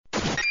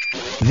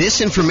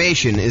This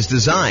information is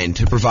designed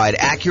to provide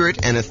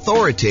accurate and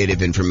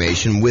authoritative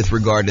information with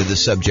regard to the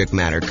subject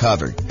matter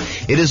covered.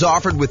 It is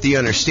offered with the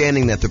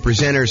understanding that the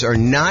presenters are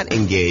not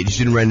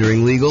engaged in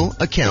rendering legal,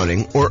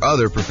 accounting, or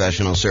other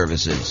professional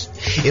services.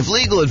 If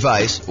legal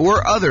advice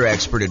or other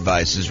expert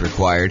advice is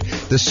required,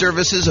 the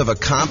services of a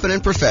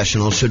competent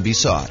professional should be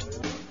sought.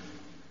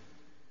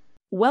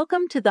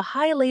 Welcome to the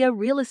Hialeah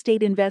Real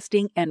Estate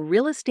Investing and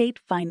Real Estate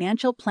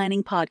Financial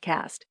Planning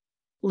Podcast.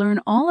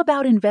 Learn all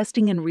about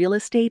investing in real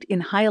estate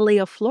in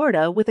Hialeah,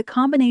 Florida with a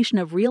combination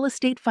of real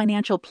estate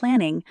financial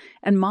planning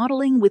and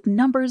modeling with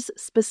numbers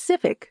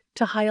specific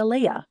to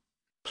Hialeah,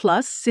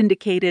 plus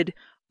syndicated,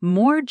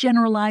 more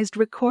generalized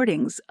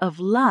recordings of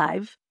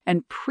live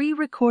and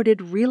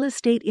pre-recorded real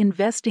estate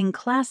investing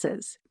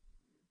classes.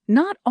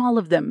 Not all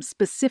of them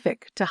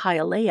specific to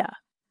Hialeah.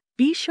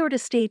 Be sure to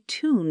stay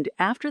tuned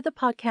after the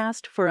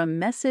podcast for a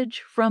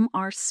message from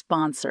our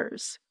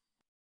sponsors.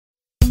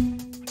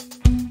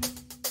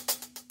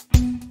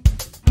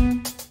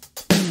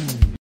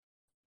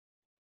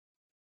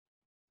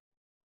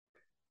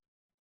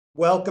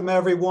 Welcome,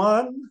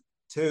 everyone,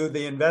 to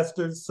the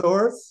Investor's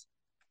Source,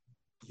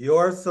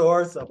 your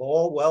source of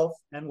all wealth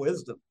and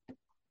wisdom.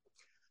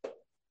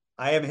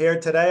 I am here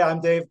today.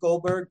 I'm Dave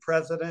Goldberg,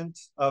 president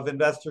of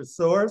Investor's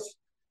Source.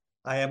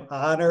 I am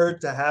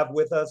honored to have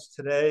with us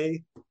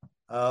today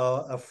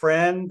a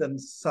friend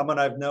and someone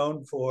I've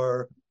known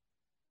for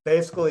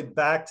basically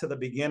back to the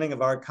beginning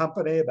of our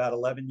company about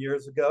 11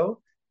 years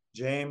ago,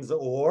 James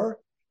Orr.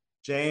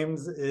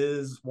 James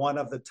is one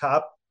of the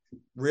top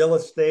real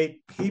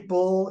estate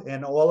people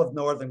in all of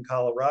Northern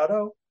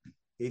Colorado.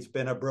 He's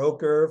been a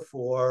broker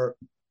for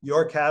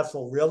Your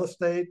Castle Real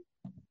Estate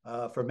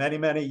for many,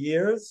 many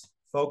years,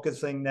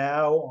 focusing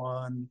now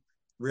on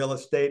real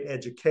estate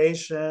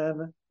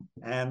education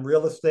and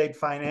real estate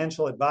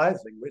financial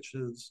advising, which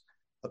is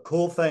a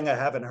cool thing I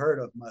haven't heard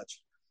of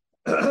much.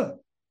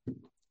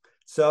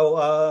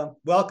 So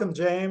welcome,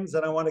 James,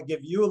 and I want to give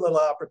you a little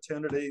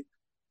opportunity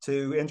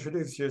to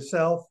introduce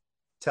yourself.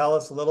 Tell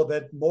us a little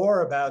bit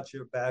more about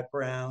your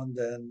background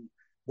and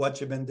what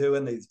you've been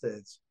doing these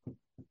days.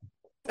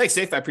 Thanks,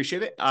 Dave. I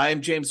appreciate it.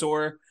 I'm James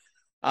Orr.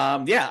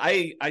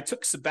 I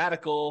took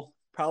sabbatical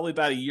probably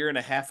about a year and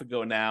a half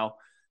ago now.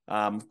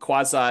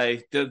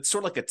 Did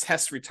sort of like a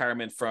test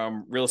retirement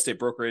from real estate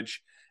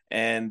brokerage,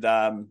 and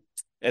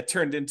it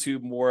turned into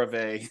more of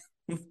a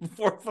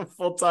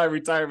full-time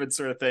retirement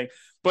sort of thing.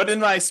 But in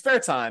my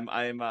spare time,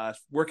 I'm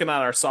working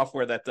on our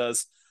software that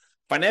does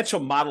financial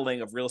modeling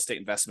of real estate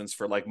investments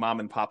for like mom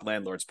and pop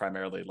landlords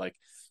primarily. Like,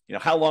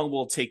 how long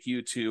will it take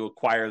you to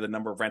acquire the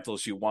number of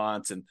rentals you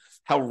want, and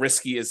how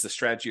risky is the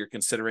strategy you're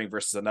considering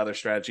versus another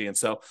strategy. And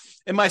so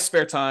in my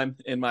spare time,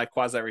 in my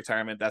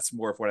quasi-retirement, that's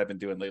more of what I've been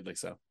doing lately.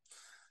 So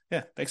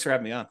yeah, thanks for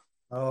having me on.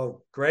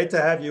 Oh, great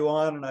to have you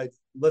on. And I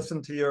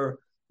listened to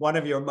one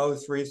of your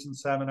most recent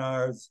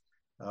seminars,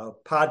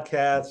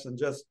 podcasts, and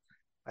just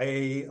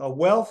a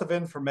wealth of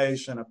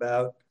information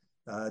about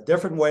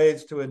different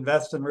ways to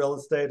invest in real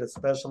estate,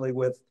 especially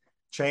with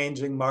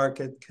changing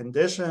market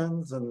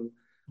conditions. And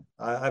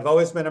I've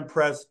always been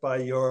impressed by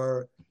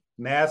your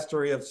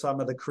mastery of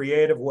some of the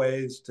creative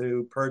ways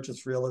to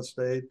purchase real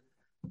estate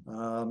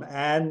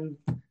and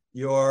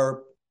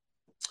your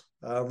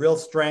real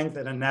strength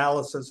and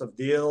analysis of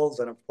deals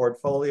and of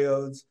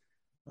portfolios.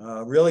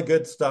 Really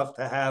good stuff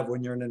to have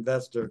when you're an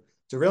investor,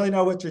 to really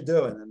know what you're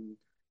doing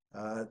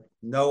and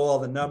know all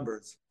the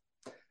numbers.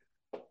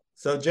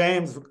 So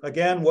James,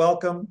 again,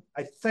 welcome.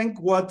 I think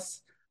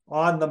what's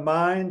on the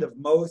mind of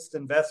most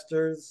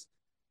investors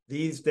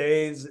these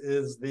days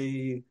is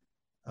the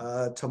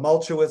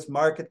tumultuous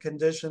market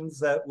conditions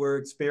that we're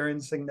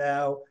experiencing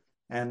now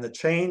and the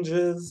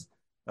changes,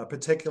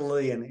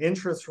 particularly in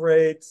interest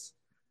rates.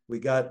 We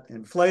got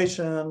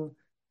inflation,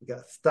 we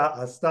got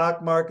a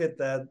stock market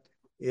that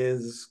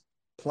is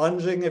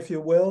plunging, if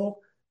you will,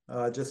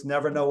 just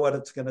never know what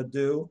it's going to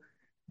do.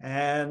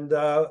 And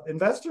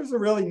investors are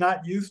really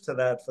not used to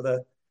that for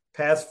the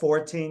past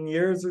 14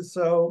 years or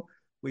so.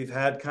 We've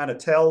had kind of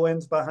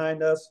tailwinds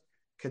behind us.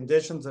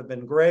 Conditions have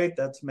been great.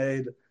 That's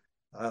made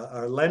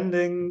our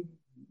lending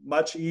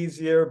much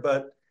easier,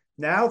 but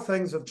now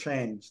things have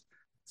changed.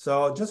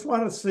 So just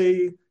want to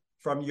see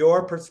from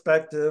your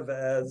perspective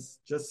as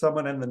just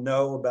someone in the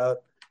know about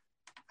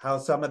how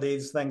some of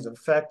these things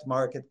affect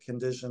market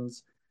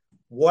conditions,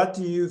 what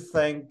do you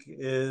think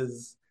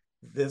is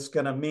this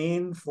going to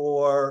mean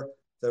for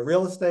the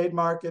real estate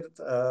market?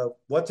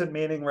 What's it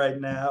meaning right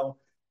now?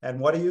 And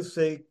what do you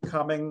see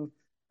coming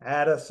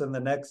at us in the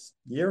next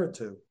year or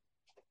two?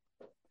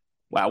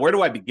 Wow, where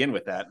do I begin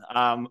with that?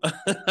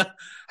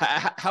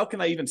 How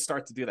can I even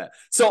start to do that?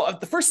 So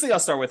the first thing I'll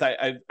start with,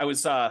 I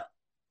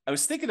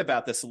was thinking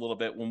about this a little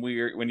bit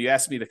when you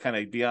asked me to kind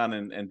of be on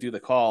and do the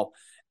call.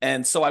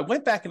 And so I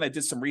went back and I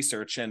did some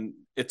research, and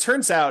it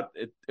turns out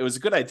it was a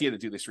good idea to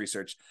do this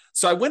research.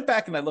 So I went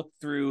back and I looked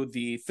through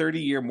the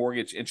 30-year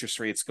mortgage interest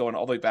rates going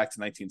all the way back to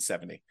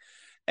 1970.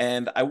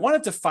 And I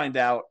wanted to find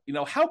out,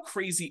 how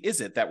crazy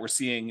is it that we're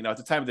seeing, at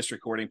the time of this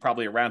recording,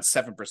 probably around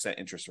 7%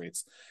 interest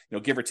rates,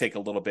 give or take a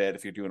little bit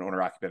if you're doing owner,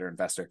 occupied, or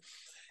investor.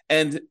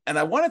 And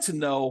I wanted to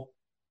know,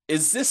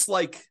 is this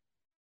like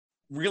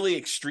really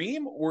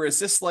extreme, or is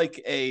this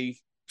like a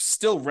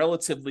still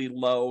relatively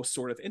low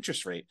sort of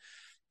interest rate?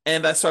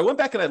 And so I went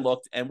back and I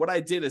looked, and what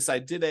I did is I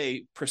did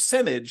a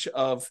percentage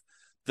of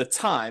the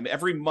time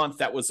every month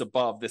that was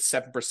above this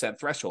 7%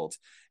 threshold.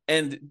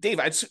 And Dave,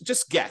 I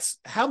just guess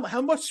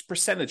how much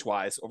percentage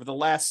wise over the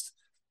last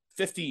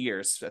 50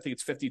 years, I think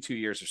it's 52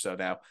 years or so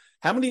now,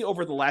 how many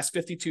over the last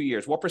 52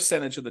 years, what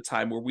percentage of the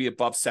time were we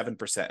above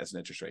 7% as an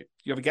interest rate?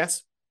 Do you have a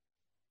guess?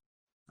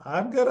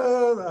 I've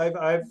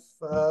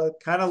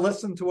kind of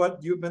listened to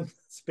what you've been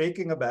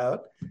speaking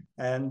about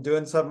and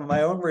doing some of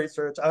my own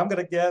research. I'm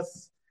gonna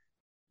guess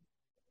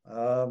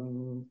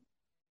 73%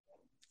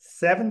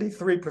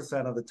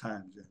 of the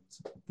time,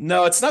 James.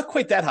 No, it's not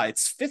quite that high.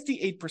 It's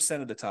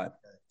 58% of the time.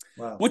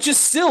 Wow. Which is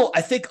still,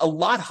 I think, a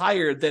lot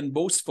higher than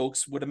most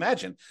folks would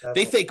imagine.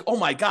 They think, oh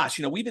my gosh,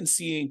 we've been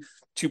seeing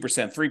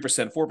 2%,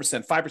 3%,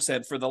 4%,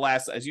 5% for the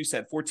last, as you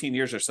said, 14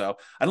 years or so.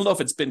 I don't know if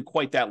it's been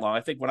quite that long.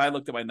 I think when I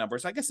looked at my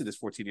numbers, I guess it is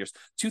 14 years.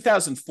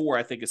 2004,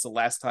 I think, is the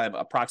last time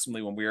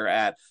approximately when we were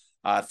at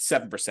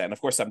 7%. Of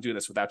course, I'm doing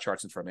this without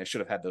charts in front of me. I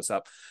should have had those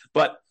up.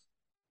 But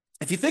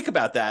if you think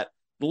about that,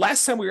 the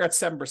last time we were at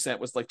 7%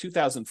 was like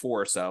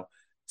 2004 or so.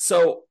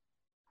 So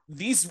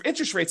these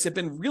interest rates have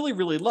been really,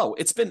 really low.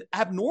 It's been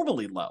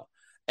abnormally low.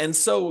 And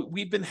so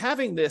we've been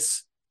having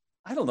this,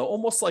 I don't know,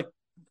 almost like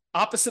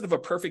opposite of a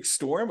perfect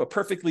storm, a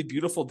perfectly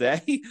beautiful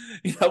day,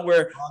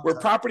 where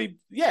property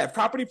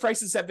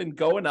prices have been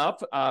going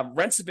up,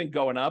 rents have been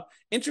going up,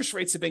 interest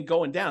rates have been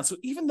going down. So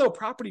even though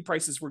property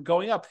prices were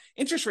going up,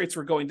 interest rates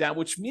were going down,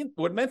 which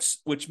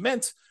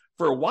meant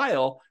for a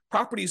while,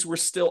 properties were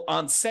still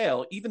on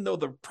sale, even though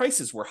the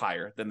prices were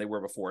higher than they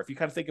were before. If you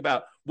kind of think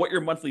about what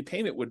your monthly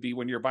payment would be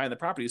when you're buying the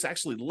property, it's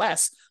actually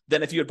less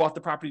than if you had bought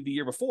the property the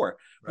year before,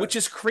 right, which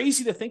is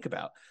crazy to think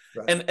about.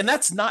 Right. And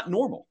that's not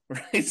normal,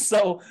 right?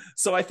 So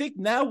I think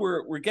now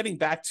we're getting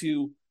back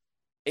to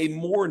a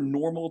more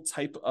normal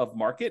type of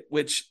market,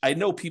 which I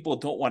know people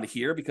don't want to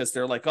hear because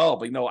they're like, oh,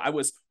 but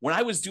when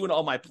I was doing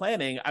all my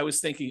planning, I was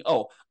thinking,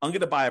 oh, I'm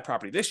going to buy a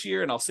property this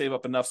year and I'll save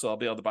up enough so I'll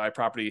be able to buy a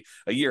property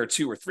a year or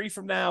 2 or 3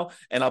 from now,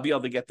 and I'll be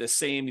able to get this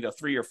same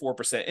 3 or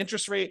 4%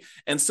 interest rate.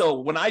 And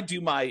so when I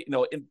do my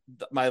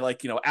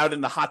out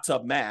in the hot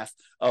tub math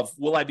of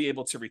will I be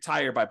able to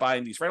retire by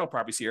buying these rental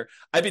properties here,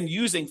 I've been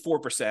using 4% or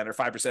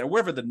 5% or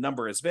wherever the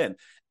number has been,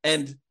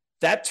 and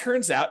that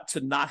turns out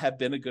to not have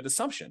been a good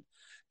assumption.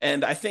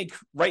 And I think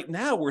right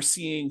now we're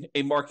seeing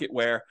a market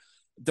where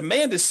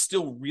demand is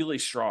still really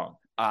strong.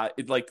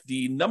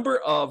 The number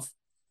of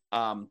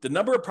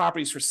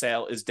properties for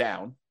sale is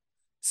down,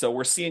 so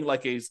we're seeing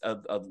like a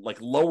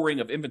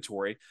lowering of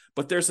inventory.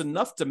 But there's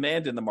enough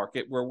demand in the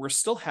market where we're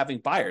still having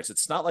buyers.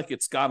 It's not like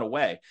it's gone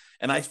away.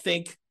 And I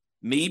think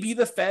maybe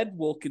the Fed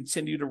will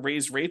continue to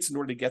raise rates in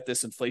order to get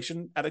this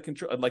inflation out of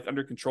control,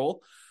 under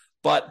control.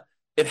 But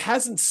it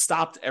hasn't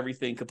stopped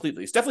everything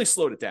completely. It's definitely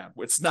slowed it down.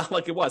 It's not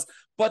like it was.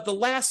 But the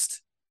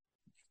last,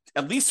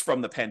 at least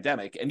from the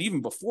pandemic, and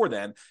even before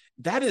then,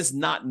 that is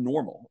not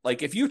normal.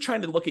 Like if you're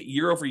trying to look at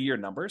year-over-year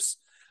numbers,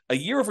 a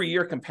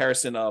year-over-year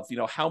comparison of,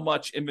 how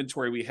much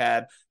inventory we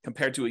had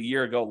compared to a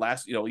year ago, a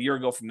year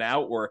ago from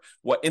now, or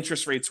what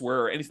interest rates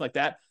were or anything like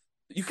that,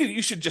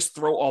 you should just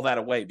throw all that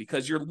away,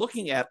 because you're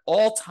looking at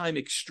all-time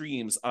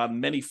extremes on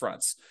many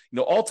fronts.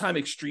 All-time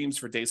extremes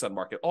for days on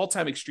market,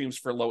 all-time extremes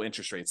for low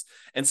interest rates.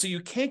 And so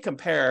you can't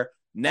compare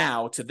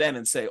now to then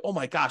and say, oh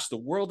my gosh, the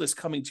world is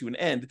coming to an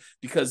end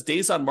because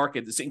days on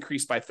market is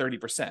increased by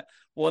 30%.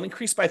 Well, it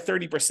increased by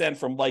 30%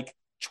 from like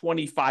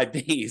 25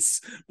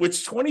 days,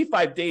 which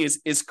 25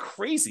 days is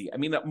crazy. I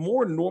mean, a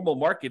more normal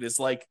market is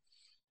like,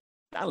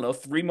 I don't know,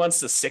 3 months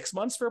to 6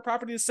 months for a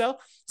property to sell.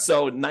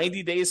 So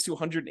 90 days to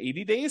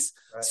 180 days.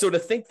 Right. So to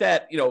think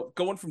that,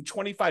 going from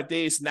 25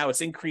 days, now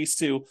it's increased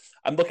to,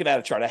 I'm looking at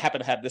a chart. I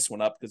happen to have this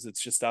one up because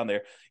it's just down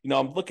there.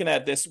 I'm looking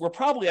at this. We're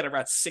probably at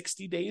around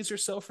 60 days or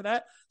so for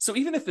that. So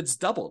even if it's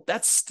doubled,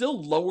 that's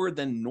still lower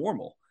than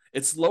normal.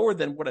 It's lower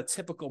than what a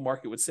typical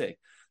market would say.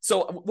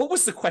 So what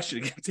was the question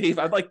again, Dave?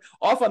 I'm like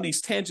off on these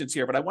tangents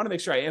here, but I want to make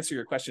sure I answer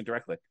your question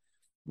directly.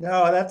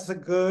 No, that's a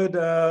good,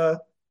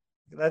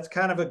 that's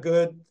kind of a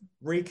good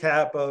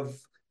recap of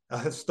a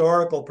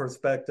historical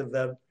perspective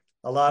that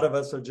a lot of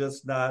us are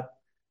just not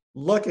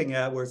looking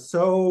at. We're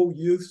so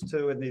used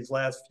to, in these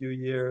last few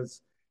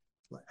years,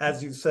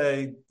 as you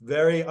say,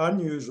 very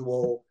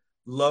unusual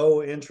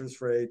low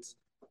interest rates,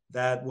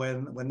 that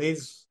when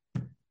these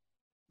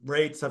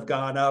rates have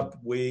gone up,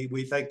 we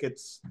think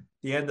it's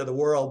the end of the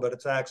world, but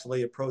it's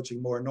actually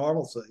approaching more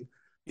normalcy.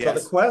 Yes.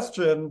 So the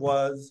question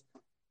was,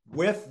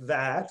 with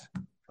that,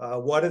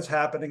 what is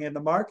happening in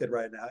the market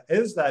right now?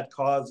 Is that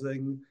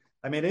causing,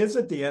 is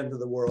it the end of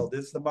the world?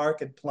 Is the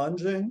market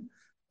plunging?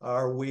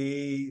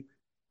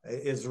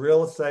 Is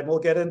real estate, we'll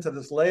get into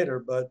this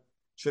later, but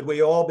should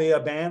we all be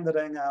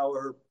abandoning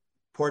our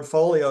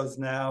portfolios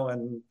now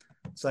and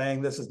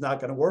saying this is not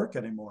going to work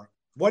anymore?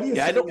 What do you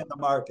think in the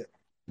market?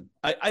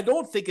 I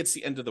don't think it's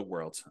the end of the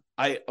world.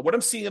 What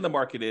I'm seeing in the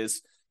market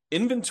is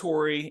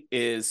inventory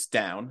is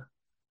down.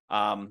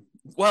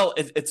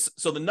 It's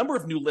so the number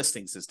of new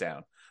listings is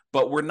down,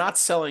 but we're not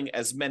selling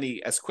as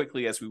many as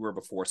quickly as we were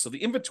before. So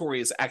the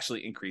inventory is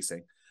actually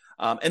increasing.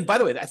 And by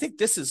the way, I think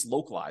this is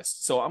localized.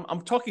 So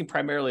I'm talking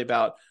primarily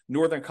about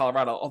Northern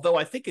Colorado, although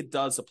I think it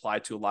does apply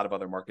to a lot of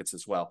other markets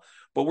as well.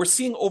 But we're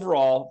seeing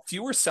overall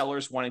fewer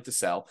sellers wanting to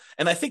sell.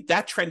 And I think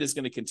that trend is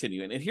going to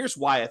continue. And here's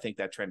why I think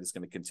that trend is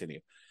going to continue.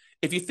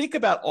 If you think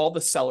about all the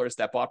sellers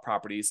that bought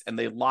properties and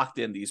they locked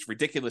in these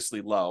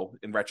ridiculously low,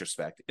 in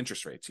retrospect,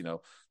 interest rates,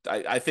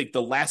 I think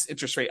the last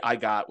interest rate I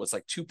got was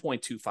like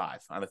 2.25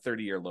 on a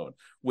 30-year loan,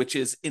 which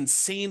is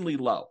insanely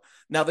low.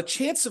 Now, the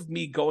chance of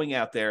me going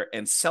out there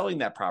and selling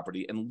that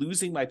property and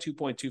losing my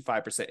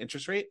 2.25%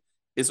 interest rate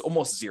is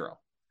almost zero.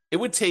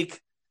 It would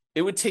take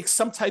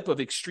some type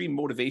of extreme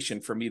motivation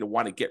for me to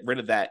want to get rid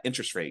of that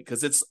interest rate,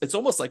 because it's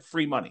almost like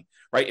free money,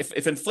 right?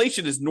 If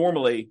inflation is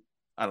normally,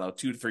 I don't know,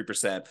 2 to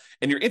 3%,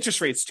 and your interest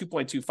rate is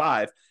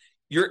 2.25,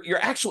 your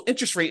actual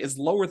interest rate is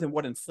lower than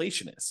what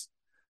inflation is.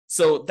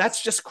 So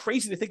that's just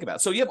crazy to think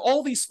about. So you have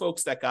all these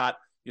folks that got,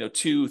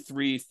 2,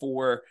 3,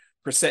 4%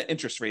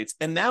 interest rates,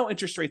 and now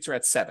interest rates are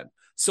at 7.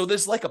 So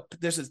there's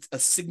a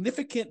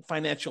significant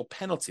financial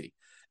penalty,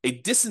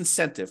 a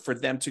disincentive for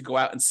them to go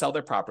out and sell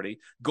their property,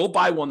 go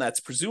buy one that's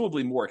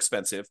presumably more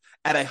expensive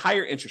at a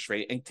higher interest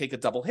rate and take a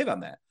double hit on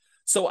that.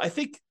 So I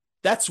think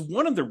that's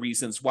one of the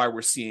reasons why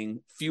we're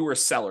seeing fewer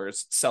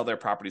sellers sell their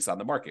properties on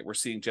the market. We're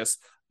seeing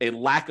just a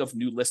lack of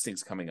new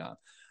listings coming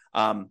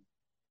on.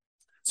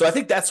 So I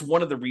think that's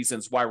one of the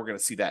reasons why we're going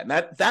to see that. And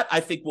that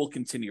I think will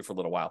continue for a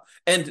little while.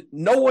 And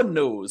no one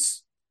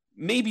knows.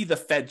 Maybe the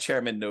Fed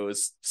chairman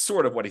knows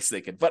sort of what he's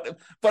thinking, but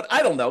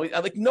I don't know.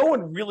 Like, no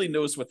one really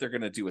knows what they're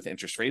going to do with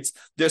interest rates.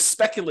 There's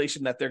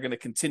speculation that they're going to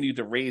continue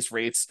to raise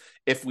rates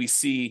if we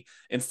see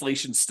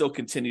inflation still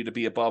continue to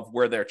be above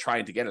where they're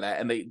trying to get it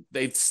at. And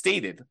they've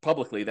stated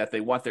publicly that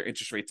they want their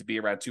interest rate to be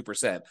around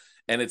 2%,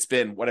 and it's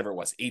been whatever it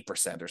was,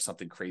 8% or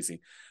something crazy.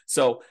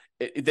 So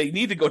they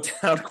need to go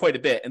down quite a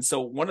bit. And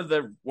so one of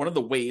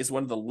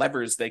the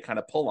levers they kind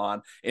of pull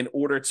on in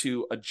order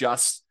to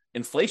adjust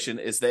inflation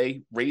is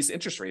they raise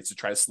interest rates to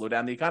try to slow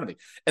down the economy.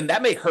 And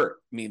that may hurt.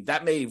 I mean,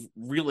 that may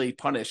really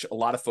punish a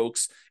lot of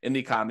folks in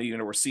the economy.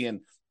 We're seeing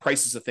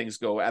prices of things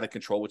go out of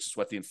control, which is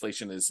what the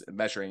inflation is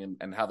measuring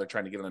and how they're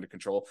trying to get it under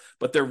control.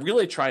 But they're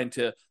really trying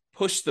to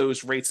push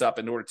those rates up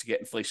in order to get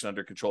inflation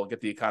under control and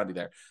get the economy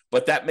there.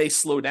 But that may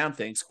slow down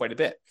things quite a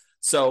bit.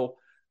 So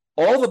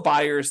all the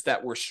buyers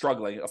that were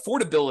struggling,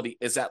 affordability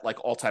is at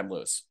like all-time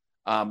lows.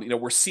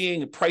 We're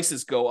seeing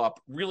prices go up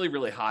really,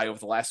 really high over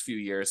the last few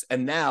years.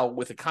 And now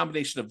with a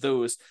combination of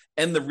those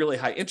and the really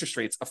high interest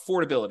rates,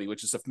 affordability,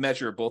 which is a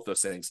measure of both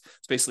those things,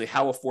 it's basically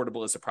how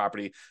affordable is a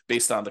property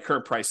based on the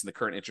current price and the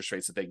current interest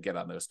rates that they can get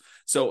on those.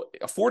 So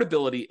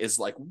affordability is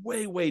like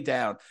way, way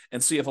down.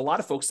 And so you have a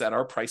lot of folks that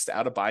are priced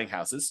out of buying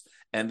houses,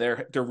 and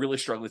they're really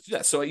struggling to do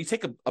that. So you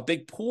take a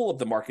big pool of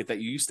the market that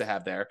you used to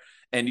have there,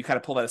 and you kind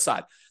of pull that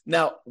aside.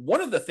 Now,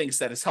 one of the things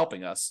that is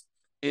helping us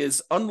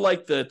is,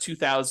 unlike the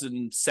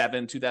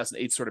 2007,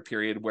 2008 sort of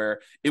period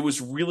where it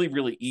was really,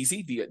 really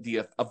easy,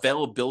 the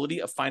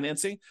availability of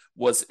financing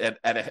was at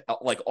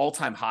like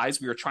all-time highs.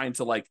 We were trying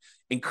to like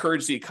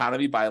encourage the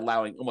economy by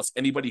allowing almost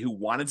anybody who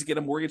wanted to get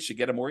a mortgage to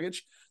get a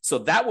mortgage. So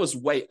that was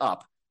way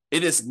up.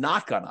 It has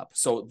not gone up.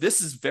 So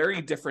this is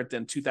very different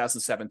than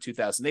 2007,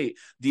 2008.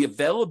 The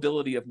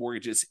availability of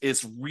mortgages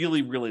is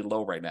really, really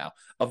low right now,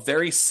 a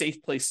very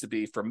safe place to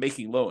be for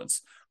making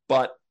loans.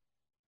 But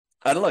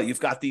I don't know, you've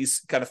got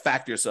these kind of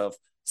factors of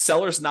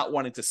sellers not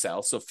wanting to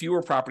sell, so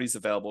fewer properties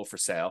available for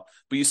sale,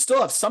 but you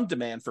still have some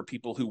demand for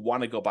people who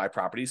want to go buy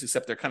properties,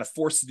 except they're kind of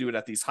forced to do it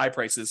at these high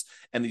prices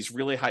and these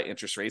really high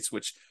interest rates,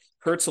 which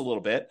hurts a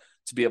little bit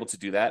to be able to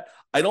do that.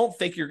 I don't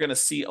think you're going to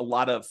see a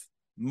lot of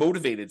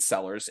motivated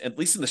sellers, at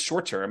least in the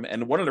short term.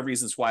 And one of the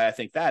reasons why I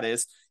think that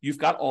is you've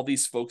got all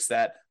these folks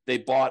that they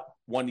bought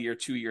 1 year,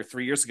 2 year,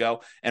 3 years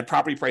ago, and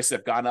property prices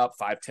have gone up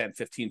 5, 10,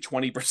 15,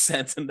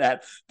 20% in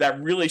that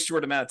really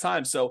short amount of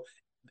time. So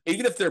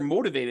even if they're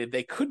motivated,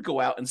 they could go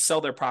out and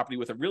sell their property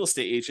with a real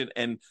estate agent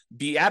and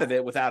be out of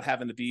it without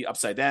having to be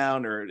upside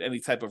down or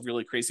any type of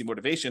really crazy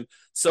motivation.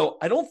 So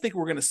I don't think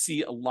we're going to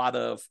see a lot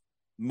of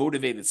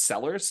motivated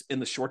sellers in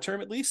the short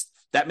term, at least.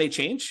 That may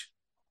change.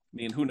 I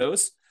mean, who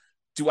knows?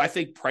 Do I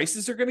think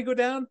prices are going to go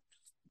down?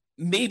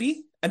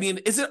 Maybe. I mean,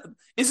 is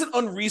it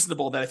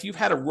unreasonable that if you've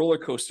had a roller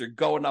coaster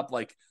going up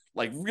like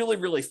really,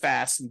 really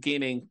fast and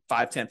gaining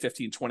 5, 10,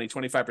 15, 20,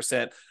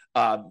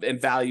 25% in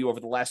value over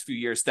the last few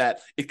years,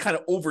 that it kind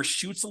of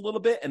overshoots a little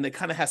bit and it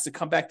kind of has to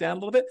come back down a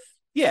little bit?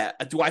 Yeah.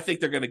 Do I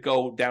think they're going to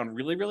go down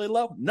really, really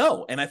low?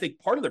 No. And I think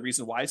part of the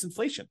reason why is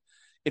inflation.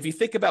 If you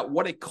think about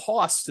what it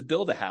costs to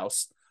build a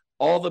house,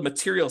 all the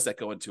materials that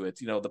go into it,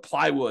 the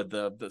plywood,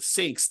 the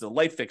sinks, the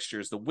light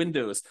fixtures, the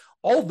windows,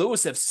 all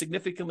those have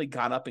significantly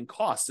gone up in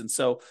cost. And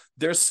so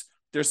there's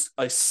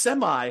a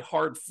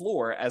semi-hard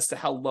floor as to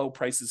how low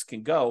prices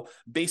can go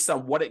based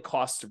on what it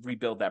costs to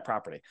rebuild that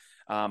property.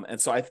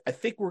 And so I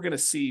think we're going to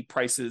see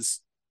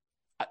prices,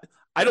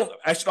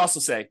 I should also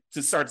say,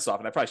 to start this off,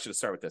 and I probably should have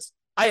started with this,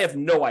 I have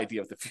no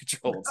idea what the future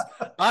holds.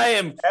 I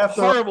am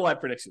horrible at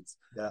predictions.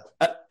 Yeah.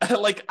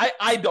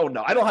 I don't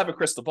know. I don't have a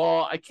crystal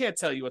ball. I can't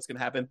tell you what's going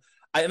to happen.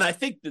 And I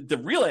think the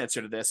real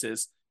answer to this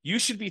is you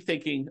should be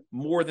thinking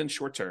more than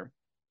short term.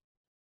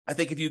 I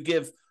think if you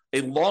give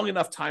a long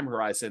enough time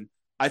horizon,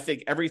 I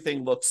think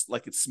everything looks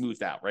like it's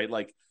smoothed out, right?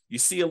 Like you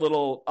see a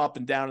little up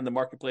and down in the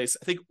marketplace.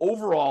 I think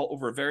overall,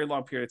 over a very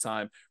long period of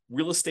time,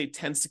 real estate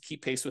tends to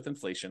keep pace with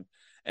inflation.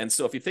 And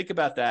so if you think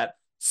about that,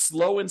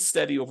 slow and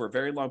steady over a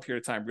very long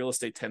period of time, real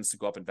estate tends to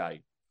go up in value.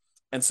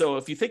 And so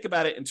if you think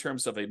about it in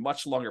terms of a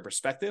much longer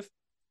perspective,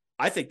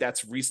 I think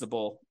that's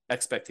reasonable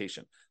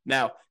expectation.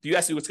 Now, do you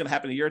ask me what's going to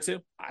happen in a year or two?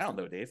 I don't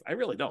know, Dave. I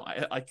really don't.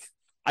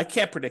 I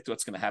can't predict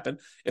what's going to happen.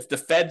 If the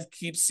Fed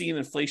keeps seeing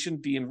inflation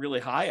being really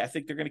high, I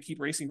think they're going to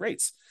keep raising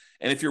rates.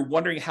 And if you're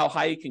wondering how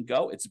high it can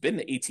go, it's been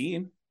to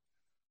 18.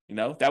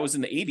 That was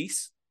in the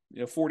 80s,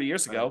 40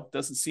 years ago. Right.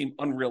 Doesn't seem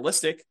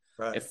unrealistic.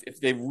 Right. If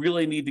they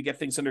really need to get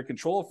things under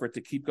control for it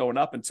to keep going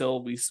up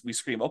until we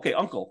scream, okay,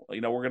 uncle,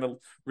 we're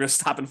gonna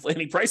stop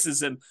inflating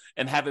prices and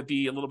have it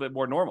be a little bit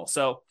more normal.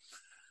 So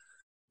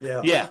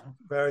yeah,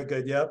 very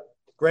good. Yep,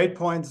 great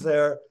points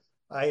there.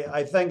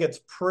 I think it's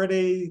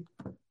pretty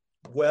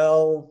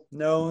well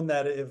known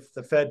that if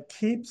the Fed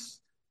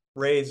keeps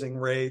raising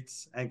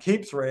rates and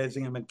keeps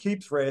raising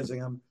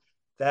them,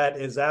 that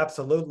is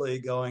absolutely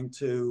going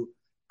to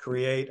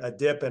create a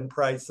dip in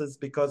prices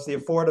because the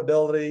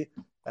affordability,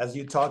 as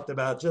you talked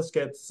about, just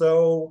gets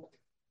the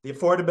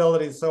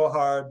affordability is so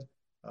hard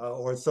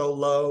or so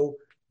low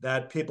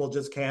that people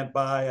just can't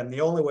buy. And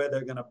the only way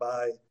they're going to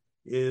buy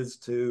is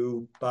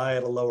to buy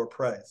at a lower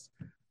price.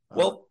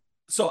 Well,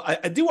 so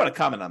I do want to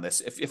comment on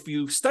this. If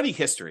you study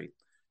history,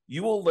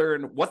 you will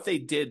learn what they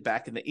did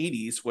back in the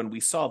 80s when we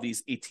saw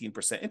these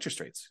 18% interest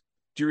rates.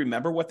 Do you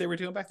remember what they were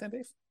doing back then,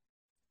 Dave?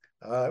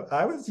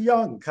 I was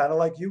young, kind of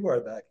like you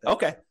were back then.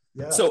 Okay.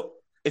 Yeah. So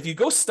if you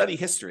go study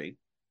history,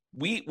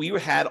 we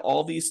had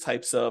all these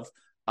types of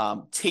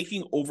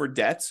taking over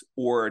debt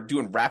or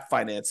doing wrap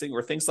financing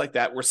or things like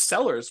that, where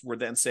sellers were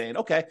then saying,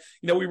 okay,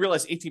 we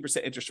realize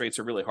 18% interest rates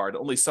are really hard.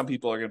 Only some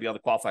people are going to be able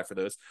to qualify for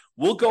those.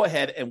 We'll go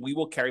ahead and we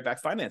will carry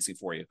back financing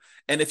for you.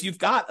 And if you've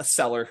got a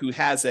seller who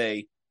has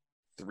a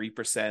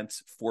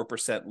 3%,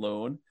 4%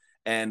 loan,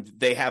 and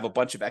they have a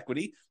bunch of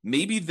equity,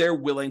 maybe they're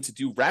willing to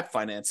do wrap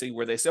financing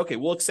where they say, okay,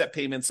 we'll accept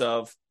payments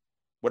of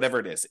whatever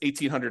it is,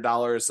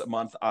 $1,800 a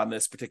month on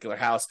this particular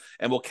house,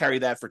 and we'll carry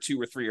that for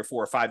 2 or 3 or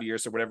 4 or 5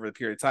 years or whatever the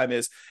period of time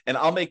is. And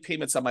I'll make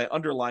payments on my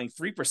underlying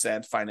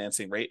 3%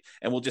 financing rate,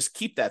 and we'll just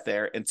keep that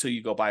there until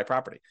you go buy a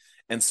property.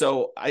 And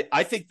so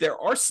I think there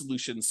are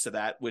solutions to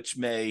that, which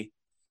may,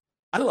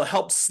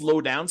 help slow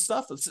down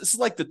stuff. This is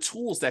like the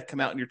tools that come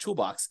out in your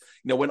toolbox.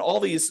 When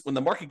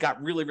the market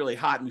got really, really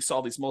hot and we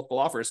saw these multiple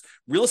offers,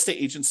 real estate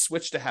agents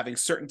switched to having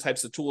certain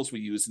types of tools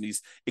we use in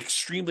these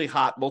extremely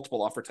hot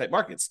multiple offer type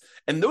markets.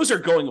 And those are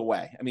going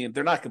away. I mean,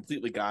 they're not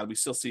completely gone. We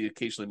still see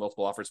occasionally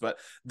multiple offers, but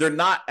they're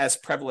not as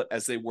prevalent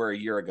as they were a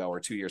year ago or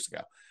 2 years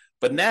ago.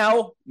 But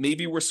now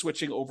maybe we're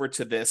switching over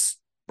to this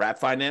wrap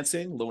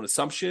financing, loan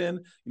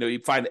assumption. You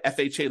find an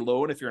FHA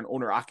loan if you're an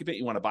owner occupant,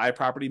 you want to buy a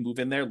property, move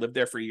in there, live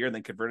there for a year, and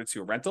then convert it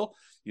to a rental.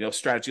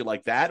 Strategy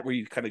like that where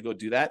you kind of go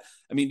do that.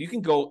 I mean, you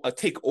can go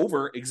take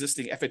over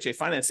existing FHA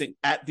financing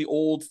at the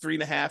old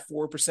 3.5%,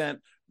 4%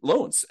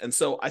 loans. And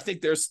so I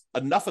think there's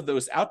enough of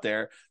those out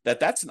there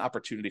that's an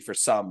opportunity for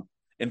some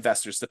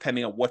investors,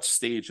 depending on what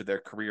stage of their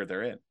career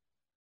they're in.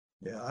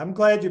 Yeah, I'm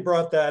glad you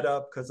brought that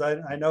up because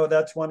I know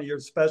that's one of your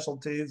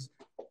specialties.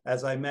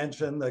 As I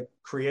mentioned, the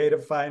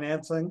creative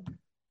financing.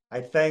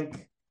 I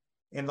think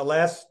in the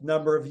last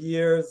number of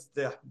years,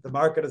 the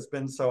market has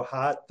been so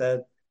hot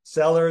that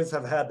sellers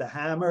have had the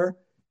hammer,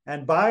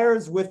 and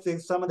buyers with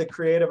some of the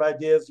creative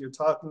ideas you're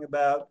talking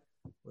about,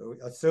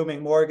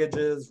 assuming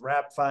mortgages,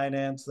 wrap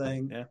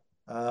financing,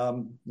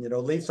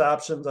 lease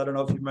options. I don't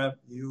know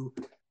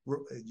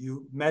if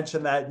you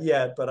mentioned that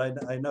yet, but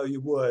I know you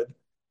would.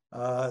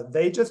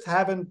 They just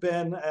haven't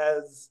been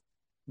as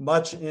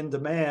much in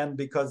demand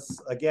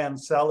because, again,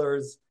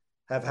 sellers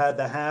have had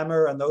the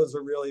hammer, and those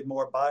are really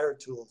more buyer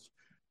tools.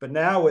 But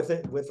now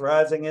with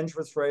rising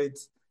interest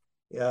rates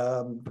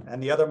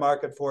and the other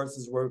market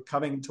forces, we're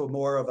coming to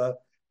more of a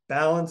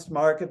balanced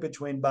market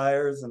between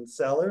buyers and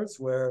sellers,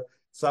 where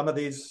some of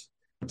these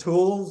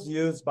tools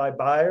used by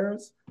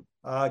buyers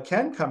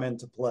can come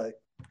into play.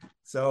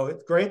 So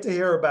it's great to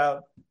hear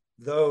about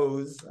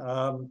those.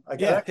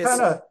 That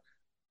kind of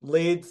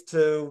leads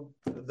to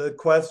the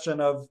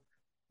question of,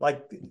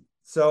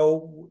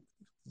 so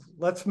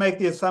let's make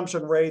the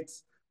assumption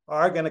rates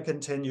are going to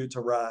continue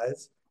to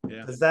rise.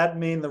 Yeah. Does that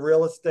mean do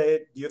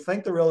you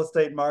think the real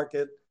estate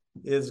market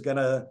is going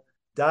to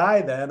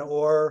die then,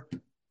 or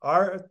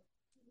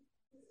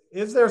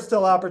is there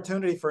still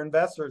opportunity for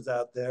investors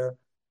out there,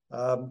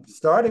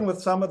 starting with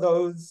some of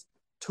those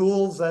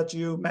tools that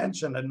you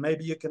mentioned, and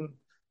maybe you can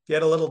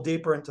get a little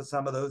deeper into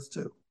some of those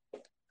too?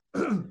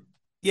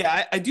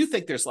 Yeah, I do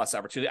think there's less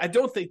opportunity. I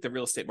don't think the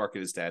real estate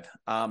market is dead.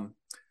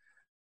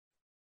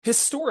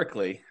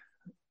 Historically,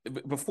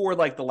 before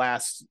the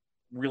last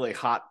really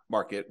hot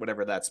market,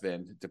 whatever that's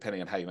been,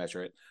 depending on how you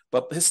measure it.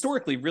 But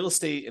historically, real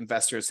estate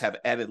investors have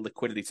added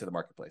liquidity to the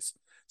marketplace.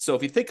 So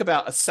if you think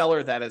about a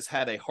seller that has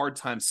had a hard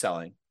time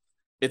selling,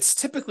 it's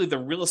typically the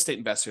real estate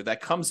investor that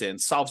comes in,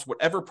 solves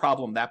whatever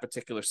problem that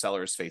particular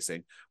seller is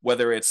facing,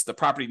 whether it's the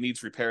property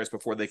needs repairs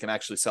before they can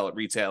actually sell it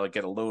retail and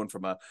get a loan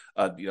from a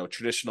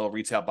traditional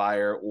retail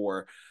buyer,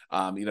 or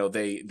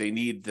they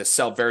need to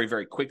sell very,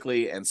 very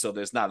quickly, and so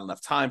there's not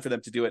enough time for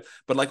them to do it.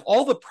 But like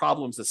all the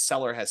problems the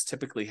seller has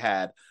typically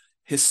had,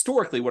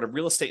 historically, what a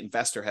real estate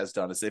investor has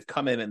done is they've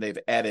come in and they've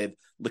added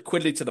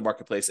liquidity to the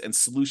marketplace and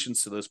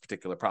solutions to those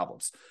particular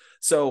problems.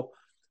 So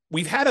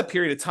we've had a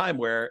period of time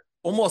where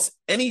almost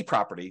any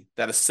property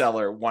that a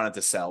seller wanted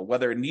to sell,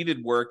 whether it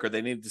needed work or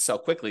they needed to sell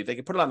quickly, they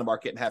could put it on the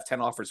market and have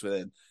 10 offers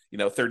within,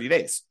 30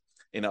 days,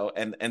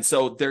 and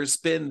so there's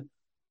been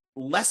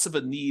less of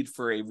a need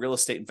for a real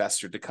estate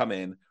investor to come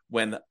in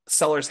when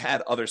sellers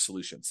had other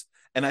solutions.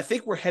 And I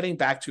think we're heading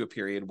back to a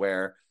period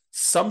where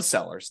some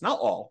sellers, not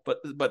all,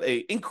 but a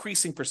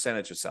increasing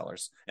percentage of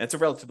sellers, and it's a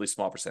relatively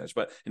small percentage,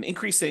 but an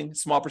increasing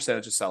small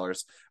percentage of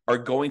sellers are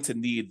going to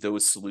need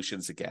those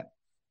solutions again.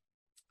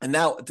 And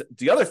now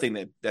the other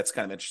thing that's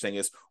kind of interesting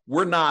is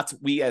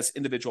we as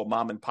individual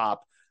mom and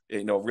pop,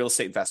 real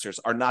estate investors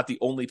are not the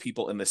only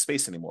people in this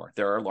space anymore.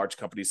 There are large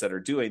companies that are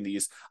doing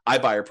these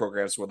iBuyer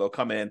programs where they'll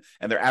come in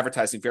and they're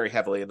advertising very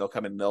heavily, and they'll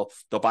come in and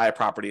they'll buy a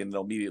property and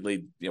they'll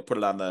immediately put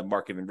it on the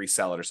market and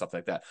resell it or something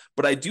like that.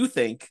 But I do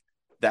think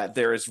that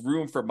there is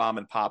room for mom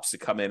and pops to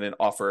come in and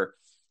offer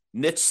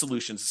niche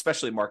solutions,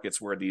 especially in markets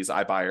where these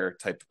iBuyer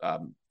type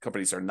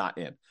companies are not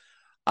in.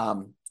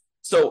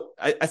 So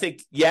I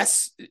think,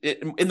 yes,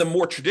 in the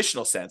more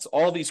traditional sense,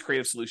 all these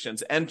creative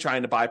solutions and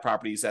trying to buy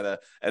properties at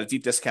a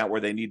deep discount where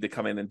they need to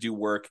come in and do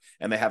work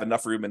and they have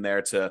enough room in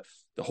there to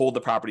hold the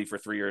property for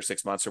 3 or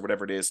 6 months or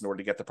whatever it is in order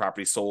to get the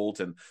property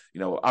sold, and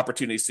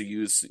opportunities to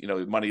use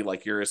money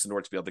like yours in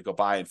order to be able to go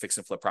buy and fix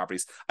and flip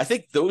properties. I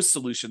think those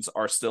solutions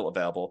are still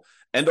available,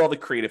 and all the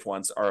creative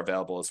ones are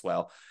available as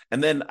well.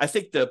 And then I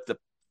think the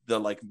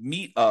like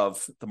meat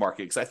of the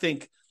market, because I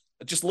think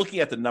just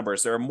looking at the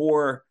numbers, there are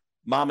more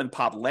mom and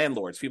pop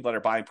landlords, people that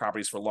are buying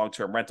properties for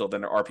long-term rental,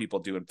 than there are people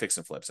doing fix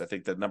and flips. I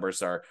think the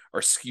numbers are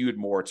skewed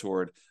more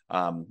toward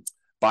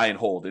buy and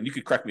hold. And you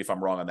could correct me if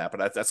I'm wrong on that,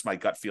 but that's my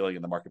gut feeling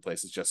in the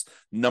marketplace. Is just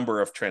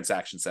number of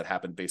transactions that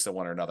happen based on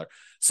one or another.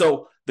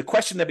 So the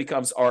question that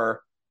becomes,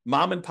 are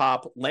mom and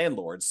pop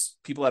landlords,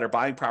 people that are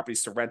buying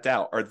properties to rent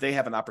out, are they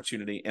have an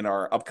opportunity in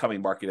our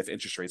upcoming market if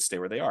interest rates stay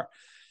where they are?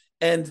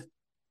 And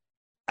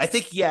I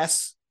think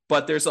yes,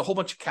 but there's a whole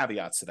bunch of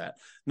caveats to that.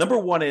 Number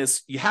one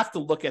is you have to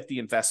look at the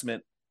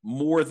investment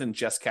more than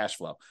just cash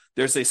flow.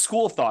 There's a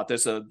school of thought,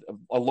 there's a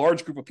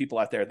large group of people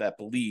out there that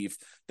believe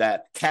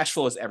that cash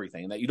flow is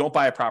everything, that you don't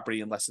buy a property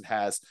unless it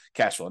has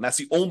cash flow. And that's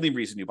the only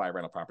reason you buy a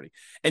rental property.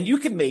 And you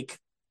can make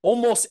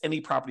almost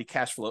any property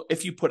cash flow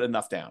if you put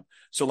enough down.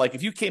 So like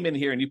if you came in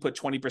here and you put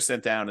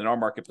 20% down in our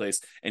marketplace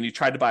and you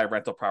tried to buy a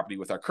rental property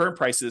with our current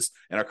prices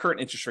and our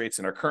current interest rates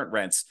and our current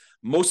rents,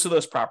 most of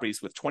those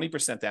properties with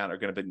 20% down are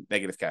going to be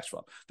negative cash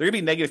flow. They're going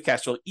to be negative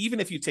cash flow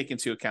even if you take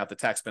into account the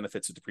tax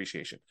benefits of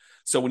depreciation.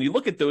 So when you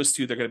look at those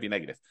two, they're going to be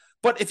negative.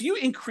 But if you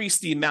increase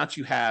the amount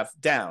you have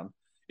down,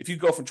 if you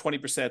go from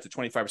 20% to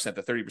 25%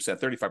 to 30%,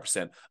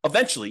 35%,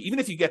 eventually, even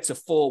if you get to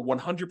full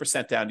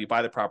 100% down, you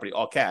buy the property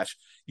all cash,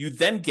 you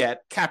then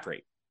get cap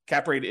rate.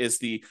 Cap rate is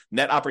the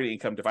net operating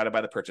income divided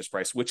by the purchase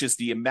price, which is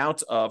the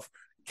amount of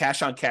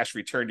cash on cash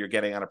return you're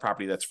getting on a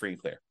property that's free and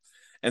clear.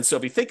 And so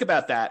if you think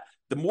about that,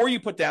 the more you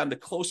put down, the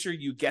closer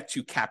you get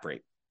to cap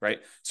rate. Right.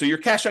 So your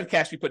cash on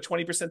cash, you put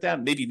 20%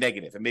 down, maybe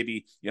negative, and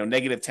maybe,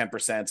 negative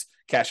 10%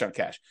 cash on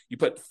cash. You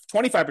put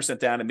 25%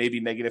 down and maybe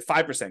negative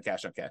 5%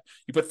 cash on cash.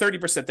 You put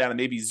 30% down and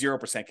maybe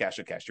 0% cash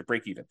on cash. You're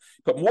break even.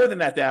 Put more than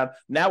that down.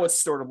 Now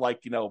it's sort of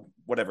like,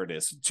 whatever it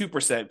is,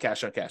 2%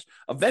 cash on cash.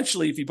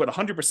 Eventually, if you put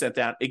 100%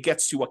 down, it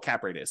gets to what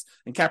cap rate is.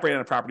 And cap rate on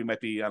a property might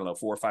be,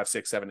 4, 5,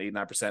 6, 7, 8,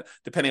 9%,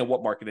 depending on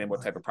what market and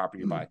what type of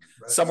property you buy,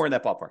 somewhere in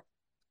that ballpark.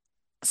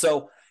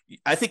 So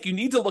I think you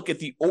need to look at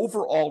the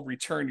overall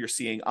return you're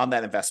seeing on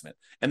that investment.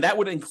 And that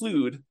would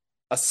include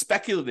a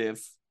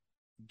speculative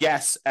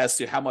guess as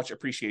to how much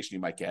appreciation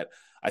you might get.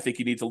 I think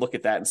you need to look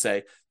at that and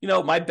say,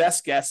 my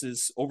best guess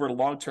is over the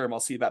long term, I'll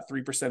see about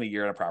 3% a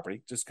year on a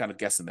property, just kind of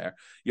guessing there.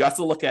 You have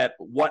to look at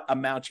what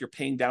amount you're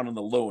paying down on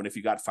the loan if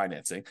you got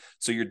financing.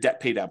 So your debt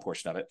pay down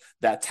portion of it,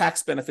 that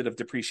tax benefit of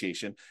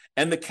depreciation,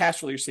 and the cash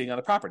flow you're seeing on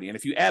the property. And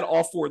if you add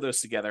all four of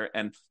those together,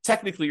 and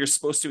technically you're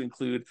supposed to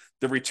include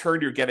the return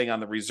you're getting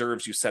on the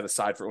reserves you set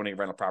aside for owning a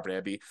rental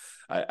property.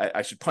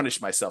 I should punish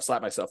myself,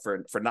 slap myself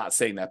for not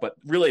saying that. But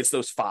really, it's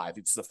those five.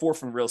 It's the four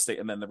from real estate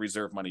and then the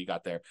reserve money you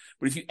got there.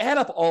 But if you add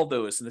up all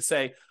those and to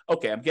say,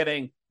 okay, I'm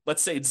getting,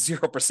 let's say it's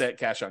 0%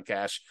 cash on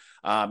cash,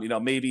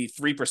 maybe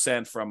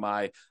 3% from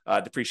my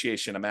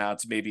depreciation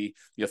amount, maybe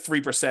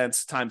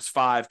 3% times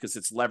 5 because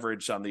it's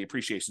leverage on the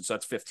appreciation, so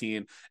that's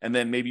 15, and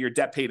then maybe your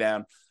debt pay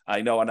down.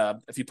 I know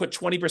if you put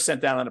 20%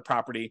 down on a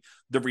property,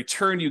 the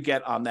return you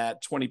get on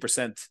that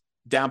 20%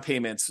 down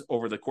payments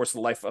over the course of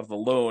the life of the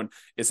loan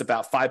is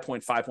about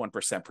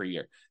 5.51% per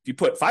year. If you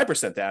put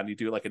 5% down, you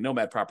do like a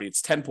nomad property,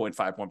 it's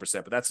 10.51%,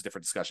 but that's a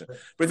different discussion.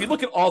 But if you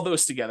look at all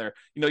those together,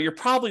 you're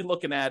probably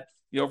looking at,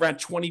 around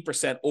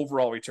 20%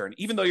 overall return,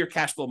 even though your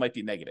cash flow might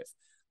be negative.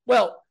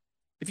 Well,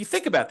 if you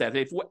think about that,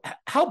 Dave,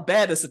 how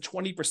bad is a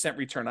 20%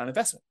 return on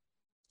investment?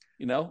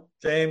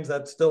 James,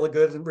 that's still a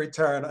good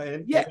return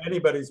in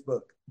anybody's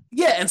book.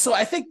 Yeah. And so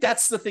I think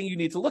that's the thing you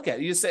need to look at.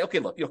 You just say, okay,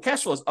 look,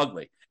 cash flow is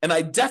ugly. And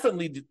I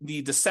definitely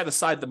need to set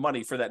aside the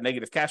money for that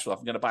negative cash flow. If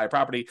I'm going to buy a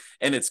property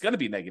and it's going to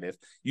be negative,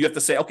 you have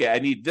to say, okay, I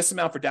need this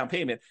amount for down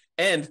payment.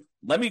 And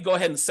let me go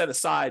ahead and set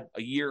aside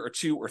a year or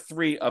 2 or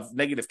 3 of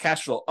negative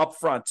cash flow up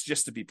front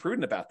just to be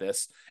prudent about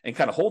this and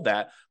kind of hold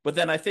that. But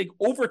then I think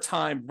over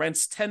time,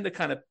 rents tend to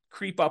kind of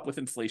creep up with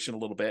inflation a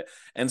little bit.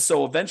 And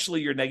so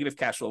eventually your negative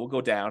cash flow will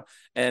go down.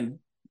 And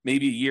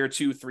maybe a year,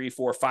 2, 3,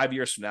 4, 5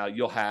 years from now,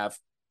 you'll have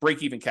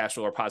break-even cash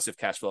flow or positive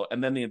cash flow,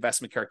 and then the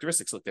investment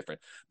characteristics look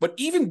different. But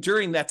even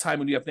during that time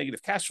when you have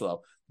negative cash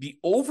flow, the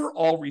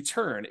overall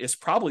return is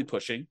probably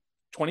pushing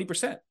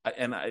 20%.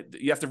 And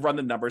you have to run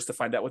the numbers to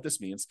find out what this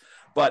means.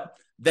 But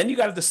then you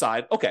got to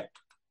decide, okay,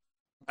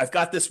 I've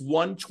got this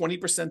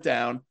 20%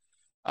 down,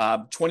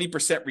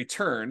 20%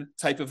 return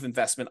type of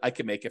investment I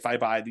can make if I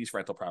buy these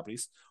rental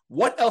properties.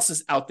 What else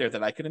is out there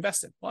that I can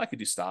invest in? Well, I could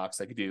do stocks,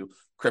 I could do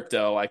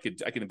crypto, I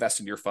could invest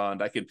in your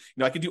fund, I could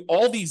do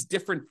all these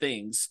different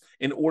things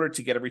in order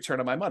to get a return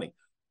on my money.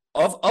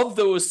 Of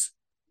those,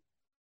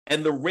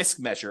 and the risk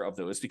measure of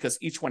those, because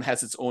each one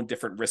has its own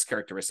different risk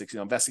characteristics.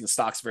 Investing in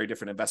stocks is very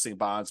different. Investing in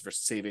bonds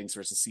versus savings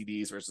versus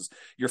CDs versus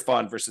your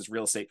fund versus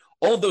real estate.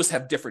 All of those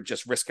have different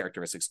just risk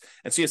characteristics.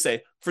 And so you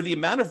say, for the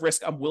amount of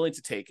risk I'm willing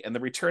to take and the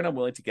return I'm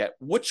willing to get,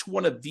 which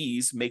one of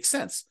these makes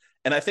sense?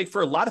 And I think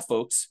for a lot of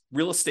folks,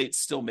 real estate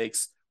still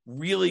makes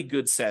really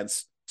good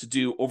sense to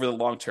do over the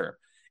long term.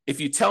 If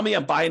you tell me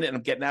I'm buying it and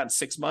I'm getting out in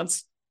 6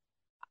 months,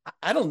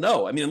 I don't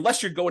know. I mean,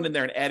 unless you're going in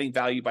there and adding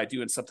value by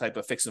doing some type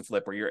of fix and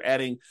flip, or you're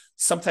adding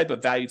some type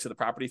of value to the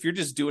property. If you're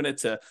just doing it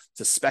to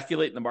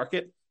speculate in the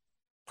market,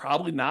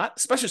 probably not,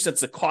 especially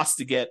since the cost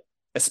to get,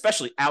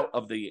 especially out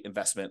of the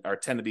investment,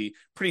 tend to be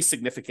pretty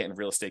significant in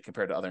real estate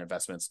compared to other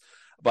investments.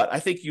 But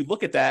I think you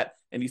look at that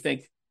and you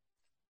think,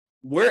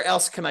 where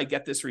else can I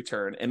get this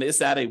return? And is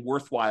that a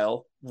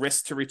worthwhile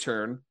risk to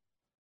return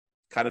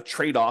kind of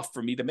trade-off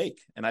for me to make?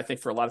 And I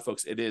think for a lot of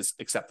folks, it is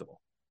acceptable.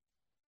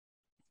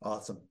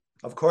 Awesome.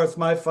 Of course,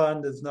 my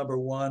fund is number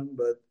one,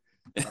 but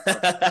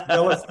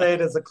real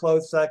estate is a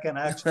close second.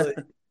 Actually,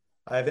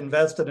 I've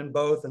invested in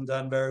both and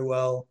done very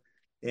well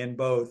in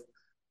both.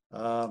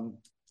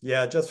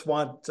 Just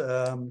want,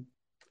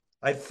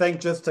 I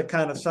think just to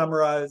kind of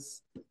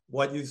summarize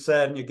what you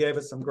said, and you gave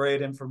us some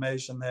great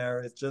information there.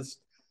 It's just,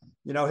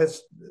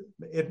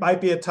 it might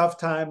be a tough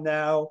time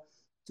now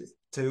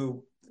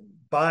to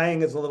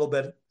buying is a little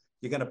bit,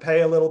 you're going to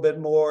pay a little bit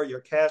more, your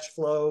cash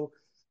flow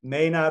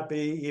may not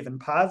be even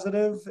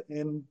positive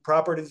in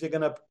properties you're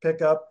going to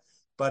pick up.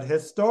 But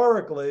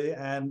historically,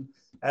 and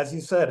as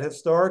you said,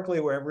 historically,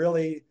 we're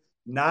really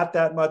not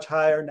that much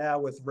higher now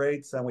with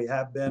rates than we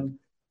have been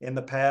in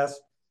the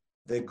past.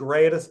 The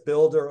greatest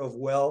builder of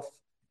wealth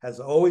has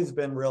always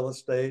been real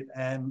estate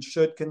and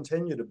should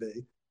continue to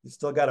be. You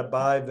still got to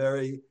buy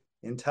very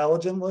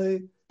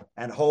intelligently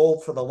and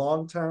hold for the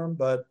long term,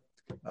 but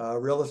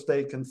real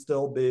estate can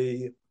still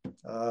be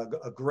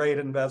a great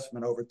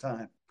investment over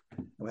time.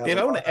 Dave,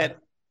 I want to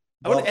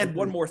add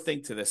one more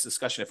thing to this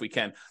discussion if we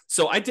can.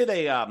 So I did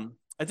a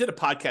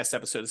podcast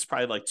episode. It's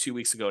probably like 2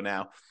 weeks ago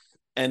now.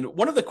 And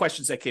one of the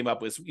questions that came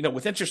up was,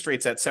 with interest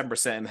rates at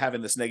 7% and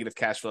having this negative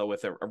cash flow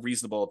with a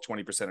reasonable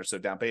 20% or so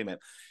down payment,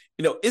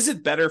 is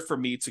it better for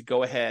me to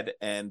go ahead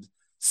and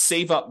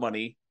save up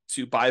money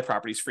to buy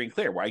properties free and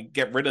clear, where I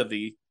get rid of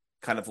the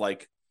kind of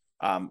like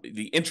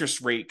the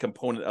interest rate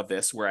component of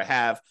this, where I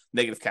have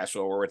negative cash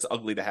flow, or it's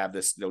ugly to have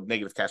this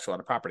negative cash flow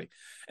on a property?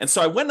 And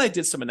so I went and I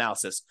did some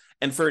analysis,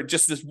 and for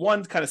just this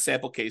one kind of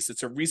sample case,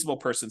 it's a reasonable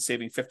person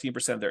saving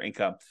 15% of their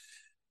income.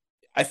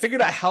 I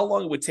figured out how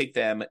long it would take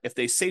them if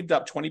they saved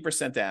up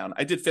 20% down.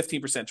 I did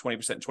 15%,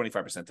 20%, and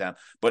 25% down.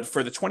 But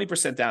for the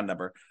 20% down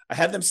number, I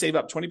had them save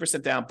up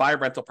 20% down, buy a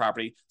rental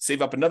property,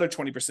 save up another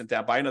 20%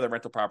 down, buy another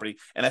rental property.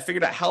 And I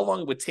figured out how long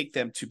it would take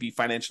them to be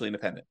financially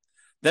independent.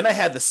 Then I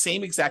had the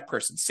same exact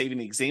person saving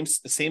the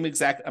same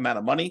exact amount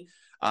of money,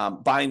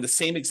 buying the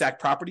same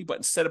exact property, but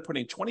instead of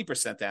putting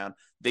 20% down,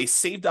 they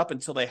saved up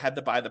until they had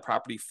to buy the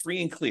property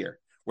free and clear,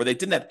 where they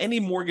didn't have any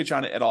mortgage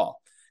on it at all.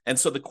 And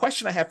so the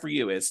question I have for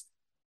you is,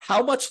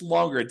 how much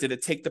longer did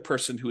it take the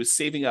person who is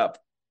saving up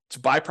to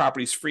buy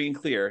properties free and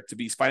clear to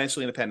be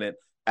financially independent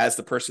as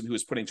the person who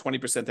is putting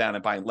 20% down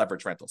and buying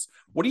leverage rentals?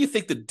 What do you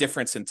think the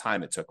difference in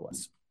time it took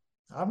was?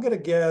 I'm going to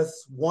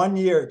guess 1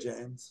 year,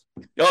 James.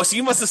 Oh, so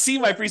you must have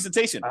seen my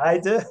presentation. I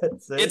did.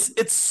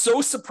 It's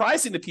so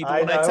surprising to people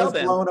when I tell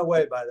them. I was blown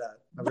away by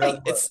that. Right.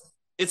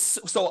 It's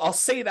so I'll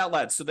say it out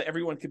loud so that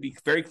everyone can be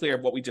very clear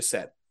of what we just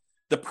said.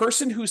 The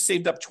person who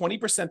saved up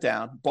 20%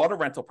 down, bought a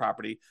rental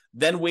property,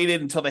 then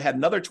waited until they had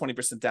another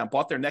 20% down,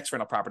 bought their next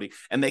rental property,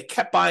 and they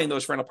kept buying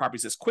those rental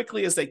properties as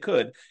quickly as they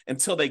could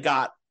until they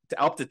got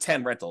up to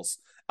 10 rentals.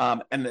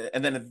 And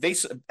then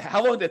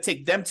how long did it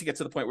take them to get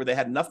to the point where they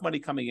had enough money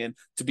coming in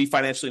to be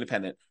financially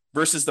independent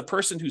versus the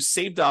person who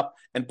saved up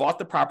and bought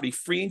the property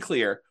free and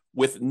clear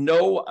with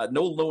no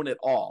loan at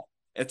all.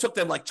 And it took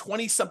them like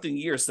 20 something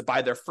years to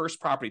buy their first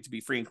property to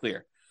be free and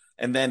clear.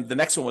 And then the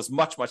next one was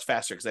much, much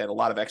faster because they had a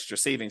lot of extra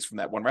savings from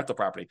that one rental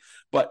property.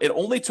 But it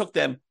only took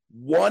them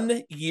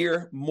 1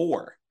 year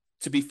more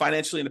to be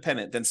financially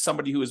independent than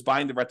somebody who is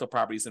buying the rental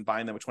properties and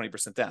buying them with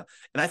 20% down.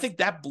 And I think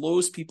that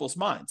blows people's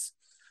minds.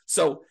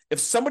 So if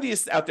somebody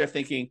is out there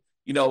thinking,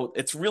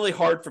 it's really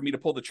hard for me to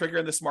pull the trigger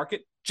in this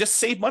market, just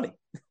save money.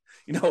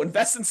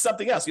 Invest in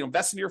something else,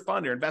 invest in your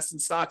fund or invest in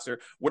stocks or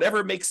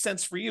whatever makes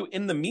sense for you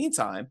in the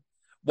meantime,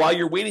 while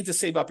you're waiting to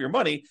save up your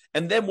money.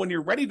 And then when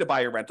you're ready to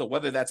buy a rental,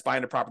 whether that's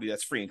buying a property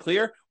that's free and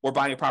clear or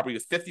buying a property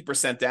with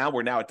 50% down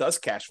where now it does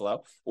cash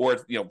flow, or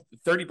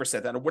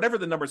 30% down, or whatever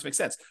the numbers make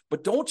sense.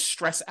 But don't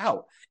stress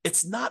out.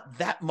 It's not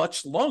that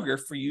much longer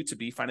for you to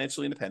be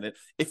financially independent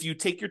if you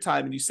take your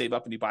time and you save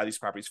up and you buy these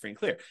properties free and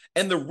clear.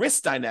 And the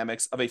risk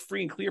dynamics of a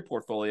free and clear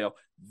portfolio,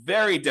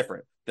 very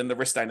different than the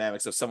risk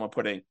dynamics of someone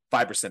putting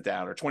 5%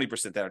 down or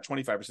 20% down or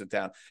 25%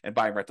 down and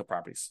buying rental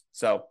properties.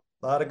 So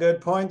a lot of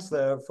good points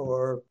there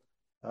for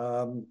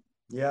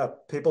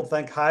people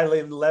think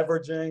highly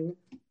leveraging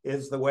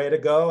is the way to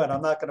go. And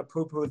I'm not going to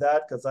poo-poo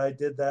that because I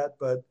did that,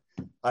 but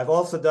I've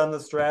also done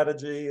the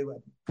strategy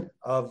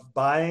of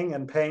buying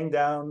and paying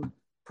down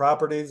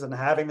properties and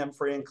having them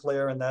free and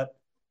clear. And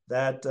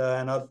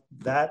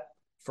that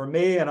for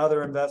me and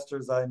other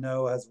investors I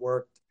know has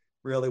worked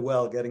really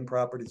well, getting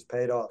properties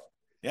paid off.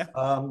 Yeah.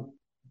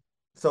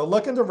 So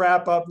looking to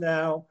wrap up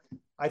now,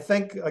 I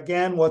think,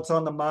 again, what's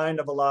on the mind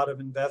of a lot of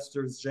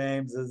investors,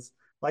 James, is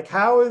like,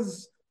 how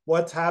is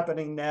what's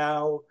happening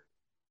now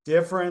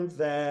different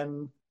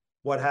than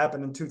what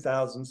happened in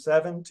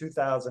 2007,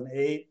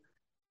 2008?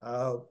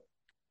 How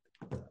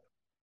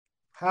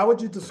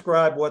would you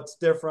describe what's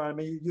different? I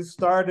mean, you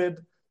started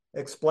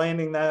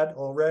explaining that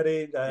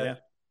already,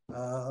 that,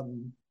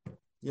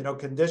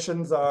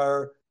 conditions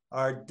are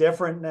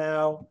different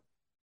now,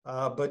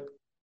 but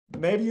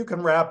maybe you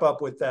can wrap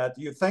up with that.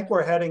 Do you think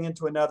we're heading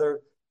into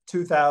another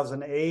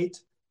 2008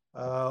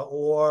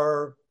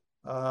 or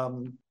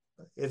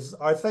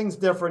are things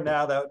different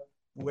now that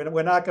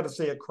we're not going to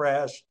see a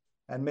crash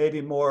and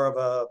maybe more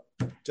of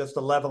just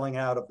a leveling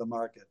out of the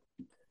market?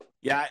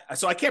 Yeah,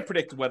 so I can't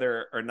predict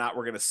whether or not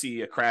we're going to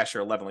see a crash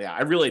or a leveling out.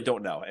 I really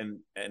don't know.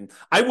 And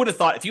I would have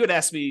thought, if you had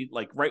asked me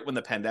like right when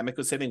the pandemic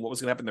was hitting, what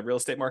was going to happen in the real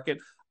estate market,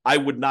 I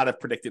would not have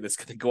predicted it's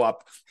going to go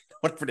up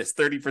for this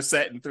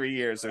 30% in 3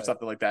 years or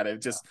something like that.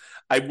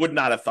 I would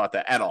not have thought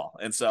that at all.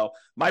 And so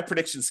my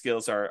prediction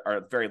skills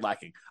are very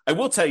lacking. I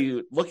will tell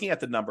you, looking at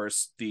the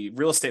numbers, the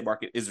real estate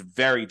market is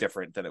very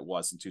different than it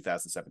was in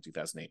 2007,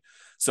 2008.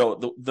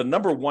 So the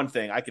number one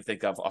thing I can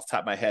think of off the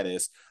top of my head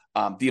is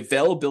the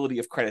availability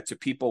of credit to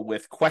people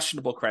with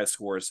questionable credit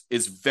scores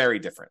is very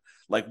different.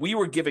 Like, we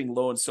were giving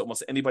loans to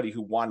almost anybody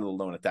who wanted a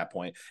loan at that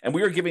point. And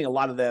we were giving a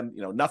lot of them,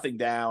 nothing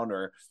down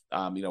or,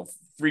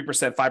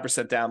 3%,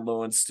 5% down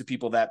loans to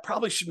people that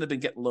probably shouldn't have been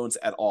getting loans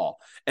at all.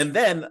 And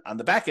then on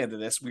the back end of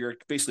this, we were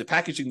basically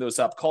packaging those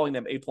up, calling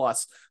them A+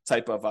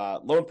 type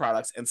of loan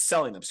products and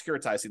selling them,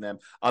 securitizing them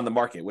on the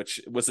market, which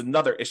was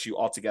another issue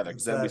altogether,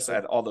 because then we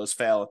had all those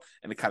fail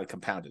and it kind of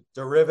compounded.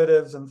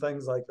 Derivatives and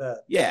things like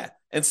that. Yeah.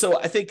 And so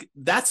I think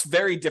that's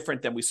very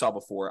different than we saw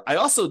before. I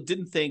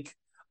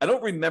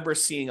don't remember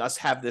seeing us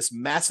have this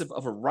massive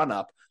of a run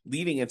up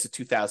leading into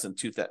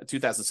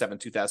 2007,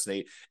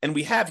 2008. And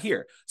we have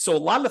here. So a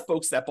lot of the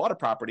folks that bought a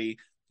property,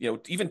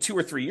 even 2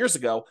 or 3 years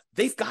ago,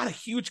 they've got a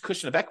huge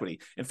cushion of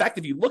equity. In fact,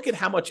 if you look at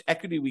how much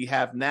equity we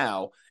have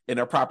now in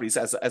our properties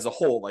as a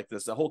whole, like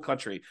this, the whole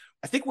country,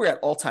 I think we're at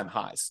all-time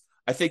highs.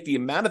 I think the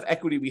amount of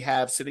equity we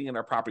have sitting in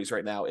our properties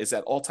right now is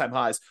at all-time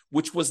highs,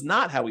 which was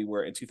not how we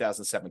were in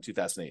 2007,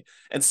 2008.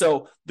 And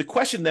so the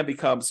question then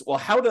becomes, well,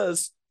 how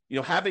does,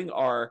 having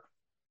our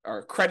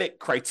credit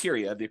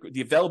criteria, the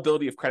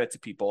availability of credit to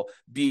people,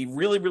 be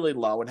really, really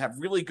low and have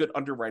really good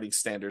underwriting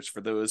standards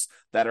for those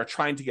that are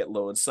trying to get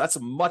loans. So that's a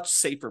much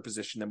safer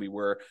position than we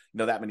were,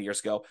 that many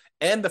years ago.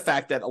 And the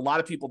fact that a lot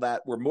of people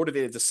that were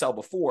motivated to sell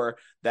before,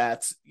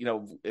 that,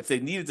 if they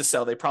needed to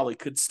sell, they probably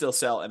could still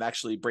sell and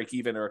actually break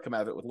even or come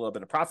out of it with a little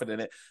bit of profit in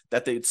it,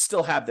 that they'd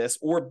still have this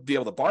or be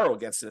able to borrow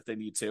against it if they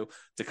need to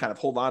kind of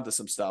hold on to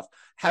some stuff.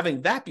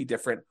 Having that be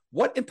different,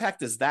 what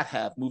impact does that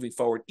have moving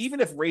forward, even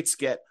if rates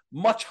get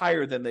much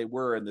higher than they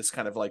were in this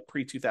kind of like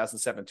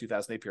pre-2007,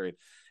 2008 period?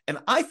 And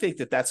I think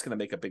that that's going to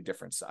make a big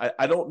difference.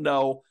 I don't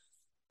know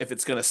if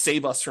it's going to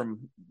save us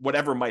from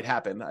whatever might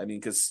happen. I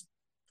mean, because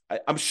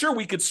I'm sure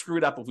we could screw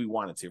it up if we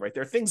wanted to, right?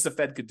 There are things the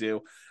Fed could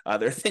do.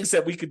 There are things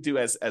that we could do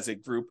as a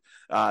group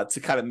to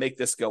kind of make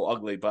this go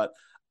ugly. But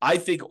I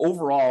think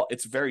overall,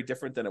 it's very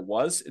different than it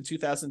was in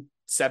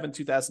 2007,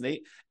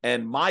 2008.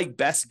 And my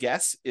best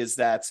guess is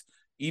that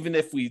even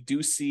if we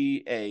do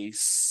see a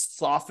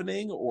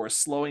softening or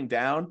slowing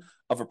down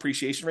of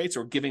appreciation rates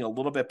or giving a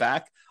little bit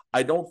back,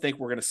 I don't think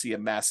we're going to see a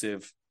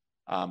massive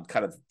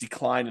kind of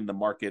decline in the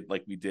market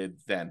like we did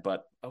then.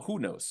 But who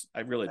knows?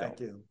 I really don't. Thank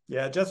you.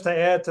 Yeah, just to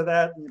add to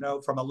that,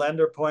 from a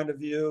lender point of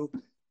view,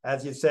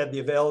 as you said, the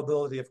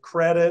availability of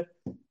credit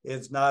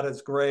is not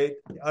as great.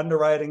 The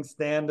underwriting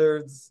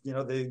standards,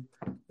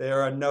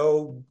 there are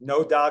no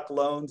doc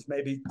loans.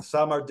 Maybe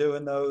some are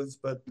doing those,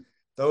 but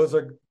those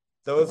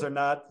are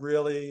not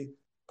really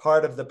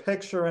part of the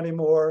picture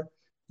anymore.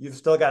 You've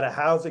still got a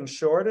housing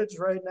shortage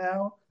right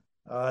now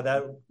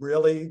that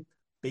really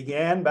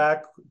began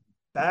back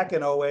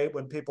in 08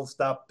 when people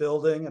stopped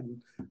building, and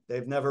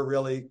they've never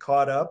really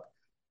caught up.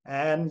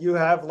 And you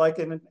have, like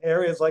in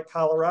areas like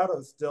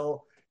Colorado,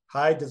 still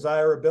high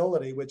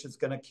desirability, which is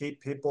going to keep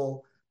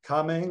people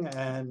coming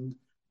and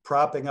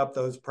propping up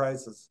those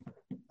prices.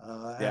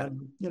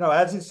 And,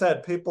 as you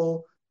said,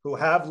 people who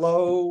have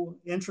low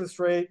interest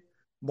rate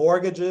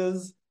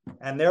mortgages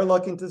and they're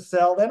looking to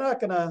sell, they're not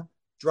going to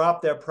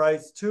drop their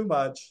price too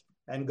much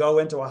and go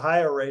into a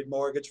higher rate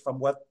mortgage for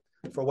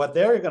what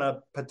they're going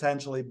to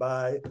potentially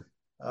buy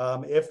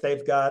if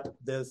they've got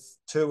this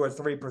 2 or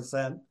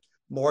 3%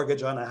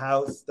 mortgage on a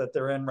house that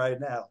they're in right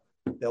now.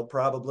 They'll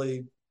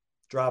probably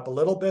drop a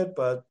little bit,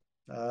 but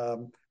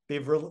be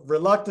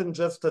reluctant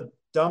just to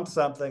dump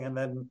something and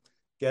then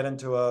get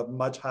into a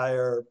much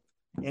higher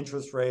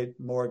interest rate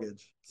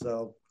mortgage.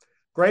 So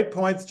great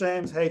points,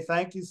 James. Hey,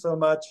 thank you so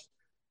much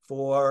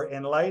for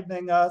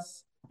enlightening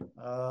us.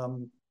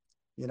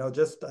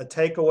 Just a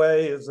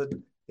takeaway is that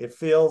it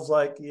feels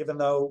like even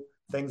though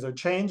things are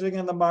changing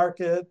in the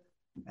market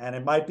and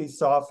it might be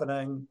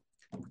softening,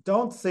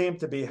 don't seem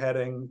to be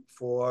heading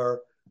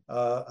for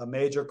a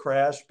major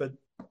crash, but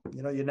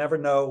you never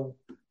know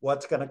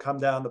what's going to come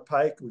down the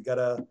pike. We got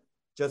to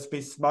just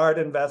be smart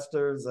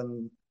investors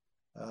and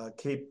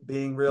keep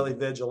being really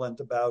vigilant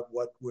about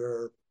what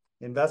we're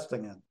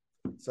investing in.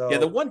 So yeah,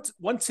 the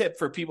one tip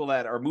for people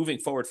that are moving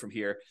forward from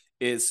here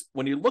is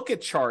when you look at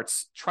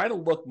charts, try to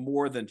look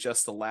more than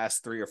just the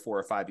last 3 or 4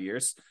 or 5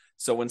 years.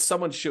 So when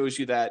someone shows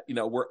you that,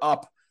 we're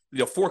up,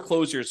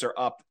 foreclosures are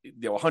up,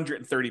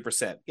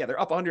 130%. Yeah, they're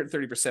up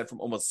 130% from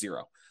almost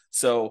zero.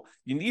 So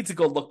you need to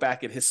go look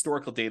back at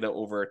historical data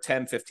over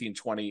 10, 15,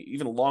 20,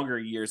 even longer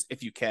years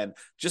if you can,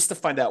 just to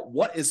find out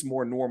what is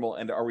more normal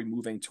and are we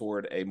moving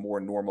toward a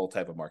more normal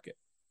type of market.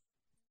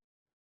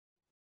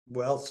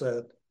 Well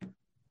said.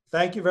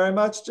 Thank you very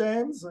much,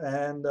 James.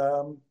 And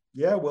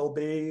we'll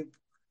be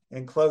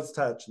in close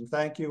touch. And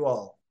thank you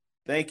all.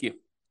 Thank you.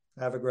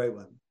 Have a great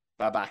one.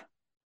 Bye-bye.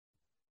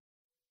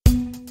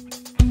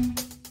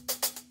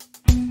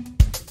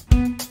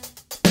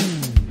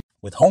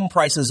 With home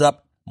prices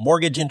up,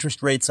 mortgage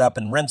interest rates up,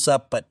 and rents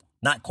up, but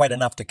not quite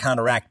enough to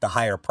counteract the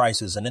higher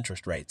prices and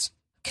interest rates,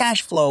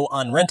 cash flow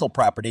on rental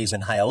properties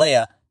in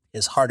Hialeah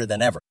is harder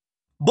than ever.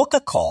 Book a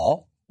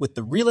call with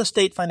the Real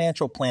Estate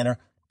Financial Planner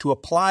to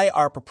apply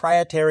our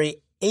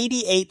proprietary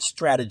 88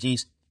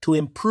 strategies to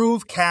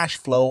improve cash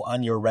flow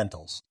on your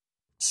rentals.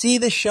 See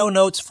the show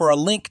notes for a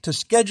link to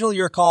schedule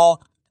your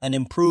call and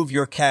improve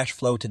your cash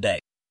flow today.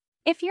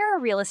 If you're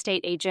a real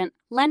estate agent,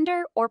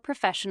 lender, or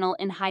professional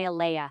in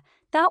Hialeah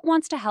that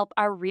wants to help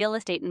our real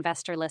estate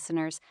investor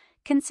listeners,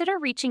 consider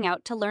reaching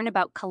out to learn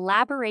about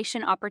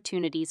collaboration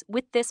opportunities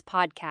with this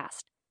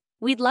podcast.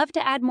 We'd love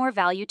to add more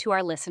value to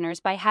our listeners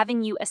by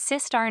having you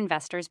assist our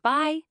investors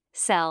buy,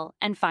 sell,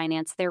 and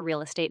finance their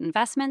real estate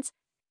investments.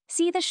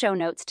 See the show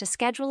notes to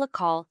schedule a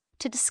call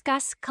to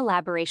discuss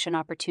collaboration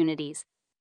opportunities.